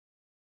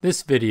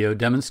This video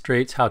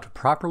demonstrates how to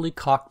properly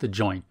caulk the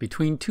joint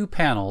between two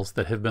panels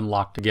that have been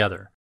locked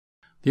together.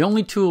 The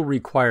only tool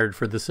required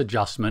for this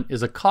adjustment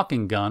is a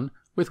caulking gun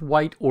with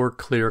white or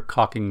clear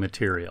caulking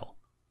material.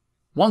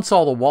 Once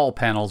all the wall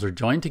panels are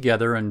joined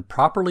together and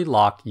properly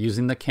locked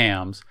using the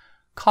cams,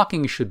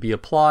 caulking should be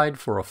applied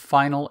for a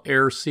final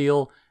air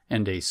seal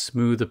and a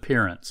smooth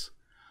appearance.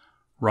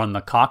 Run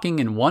the caulking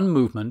in one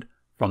movement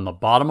from the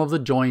bottom of the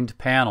joined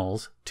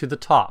panels to the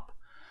top.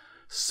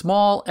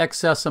 Small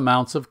excess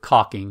amounts of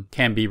caulking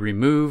can be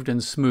removed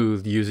and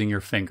smoothed using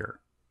your finger.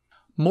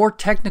 More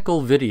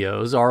technical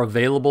videos are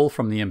available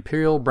from the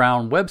Imperial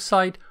Brown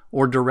website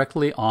or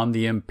directly on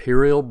the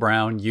Imperial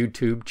Brown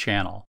YouTube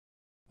channel.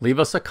 Leave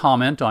us a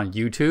comment on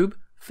YouTube,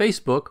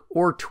 Facebook,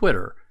 or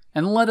Twitter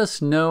and let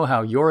us know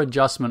how your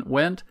adjustment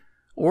went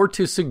or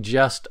to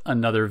suggest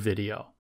another video.